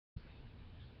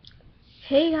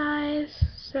Hey guys,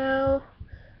 so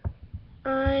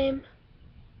I'm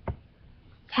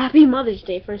happy Mother's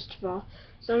Day first of all.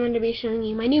 So I'm going to be showing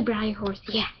you my new breyer horse.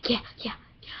 Yeah.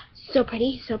 So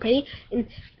pretty, so pretty. And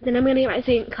then I'm going to get my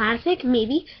second classic,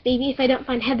 maybe if I don't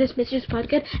find Heather's Mistress Blood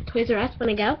Good, Toys R Us when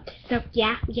I go. So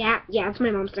yeah, it's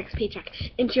my mom's next paycheck.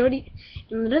 And she already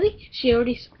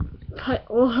put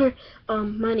all her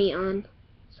money on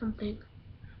something.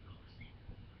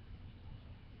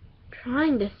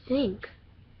 Trying to think.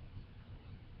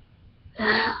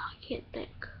 I can't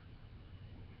think.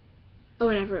 Or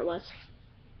whatever it was.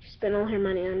 She spent all her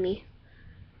money on me.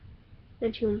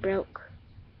 Then she went broke.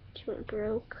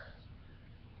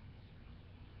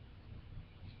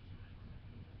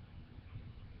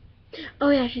 Oh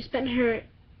yeah, she spent her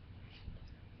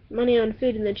money on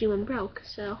food and then she went broke.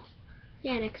 So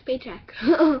yeah, next paycheck.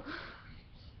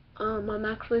 I'm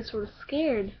actually sort of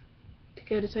scared to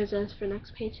go to Toys R Us for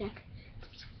next paycheck.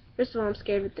 First of all, I'm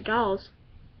scared with the dolls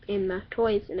and the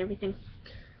toys and everything.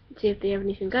 Let's see if they have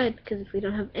anything good, because if we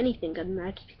don't have anything good, then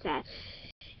I'd just be sad.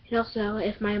 And also,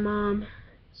 if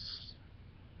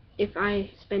I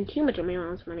spend too much of my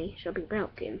mom's money, she'll be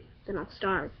broke, and then I'll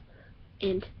starve.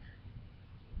 And I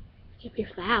can't pay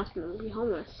for the house, and then I'll be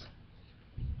homeless.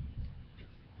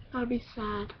 That'll be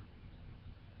sad.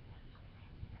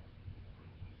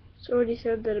 It's already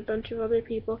said that a bunch of other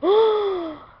people.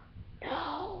 Oh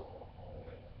no!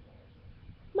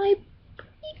 My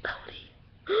pony.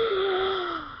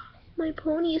 My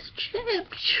pony is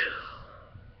chipped.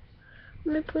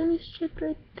 My pony's chipped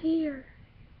right there.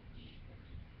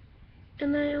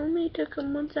 And I only took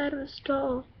him once out of the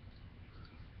stall.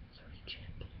 Sorry,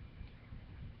 Chip.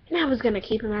 And I was gonna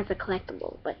keep him as a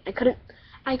collectible, but I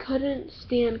couldn't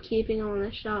stand keeping him on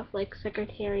the shelf like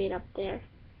Secretariat up there.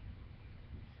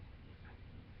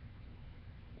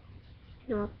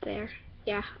 No, up there.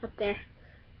 Yeah, up there.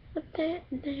 Up there.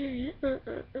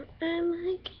 I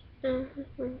like it.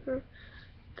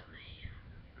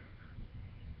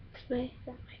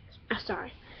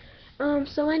 Sorry.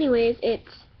 So anyways,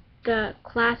 it's the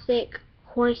classic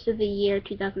horse of the year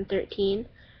 2013.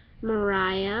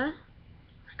 Mariah. I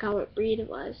forgot what breed it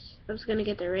was. I was gonna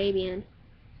get the Arabian.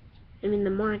 I mean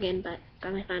the Morgan, but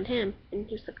then I found him, and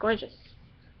he was so gorgeous.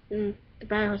 And the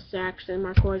breyer horses are actually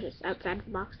more gorgeous outside of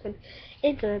the box than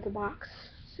inside the box.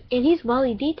 And he's well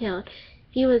detailed.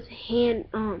 He was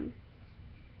handmade,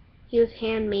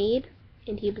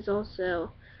 and he was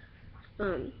also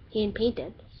hand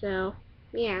painted. So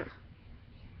yeah,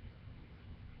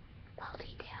 well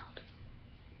detailed.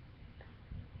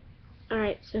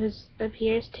 Alright, so up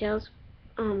here his tail's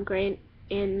gray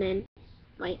and then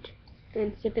white,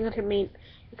 and then sipping on her mane,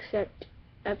 except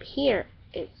up here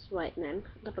it's white and then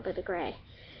a little bit of gray.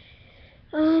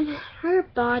 Her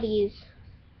body's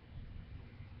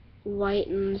white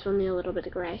and there's only a little bit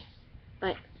of gray,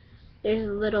 but there's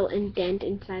a little indent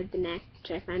inside the neck,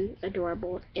 which I find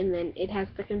adorable, and then it has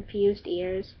the confused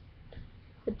ears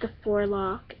with the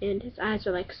forelock, and his eyes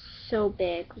are like so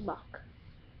big. Look.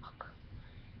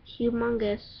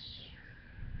 Humongous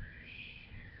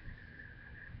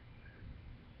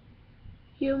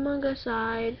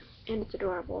eyes, and it's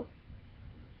adorable.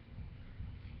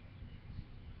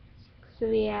 So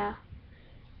yeah.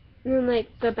 And then like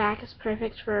the back is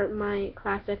perfect for my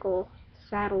classical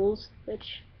saddles,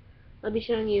 which I'll be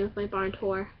showing you with my barn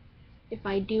tour if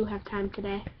I do have time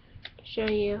today to show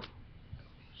you.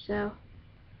 So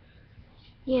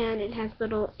yeah, and it has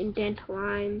little indent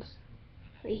lines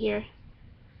right here.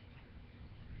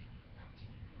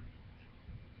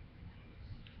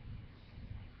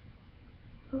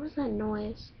 What was that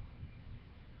noise?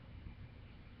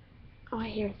 Oh, I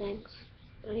hear things.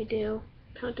 I do.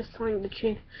 I'm not just telling the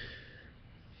truth.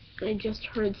 I just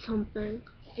heard something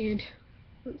and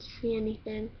don't see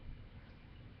anything.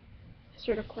 I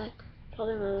heard a click.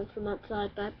 Probably moving from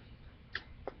outside, but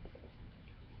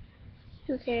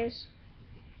who cares?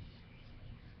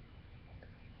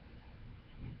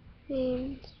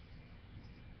 And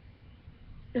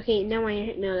okay, now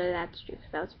I know that that's true.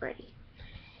 That was Birdie.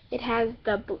 It has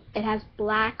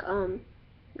black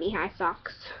knee-high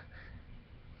socks.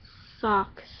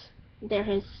 They're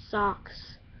his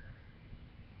socks.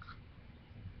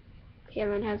 Okay,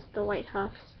 and then it has the white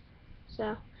hoofs.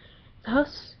 So the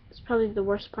hoofs is probably the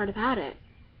worst part about it.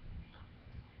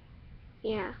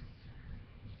 Yeah.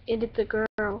 And it's a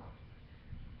girl.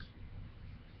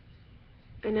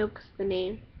 I know because of the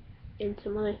name and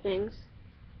some other things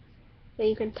that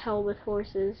you can tell with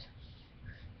horses.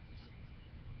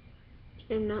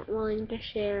 I'm not willing to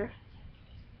share.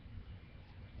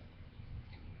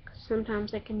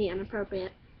 Sometimes that can be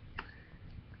inappropriate.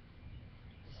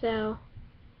 So,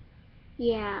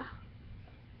 yeah.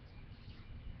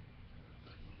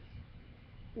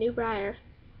 New Breyer.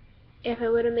 If I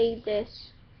would have made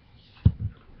this,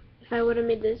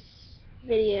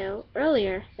 video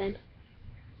earlier than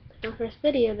my first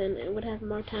video, then I would have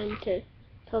more time to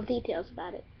tell details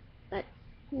about it. But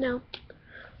no,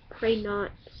 afraid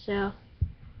not. So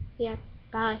yeah,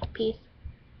 bye, peace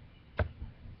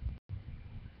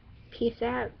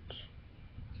out.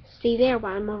 See you there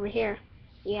while I'm over here.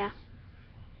 Yeah.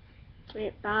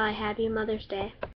 Bye. Happy Mother's Day.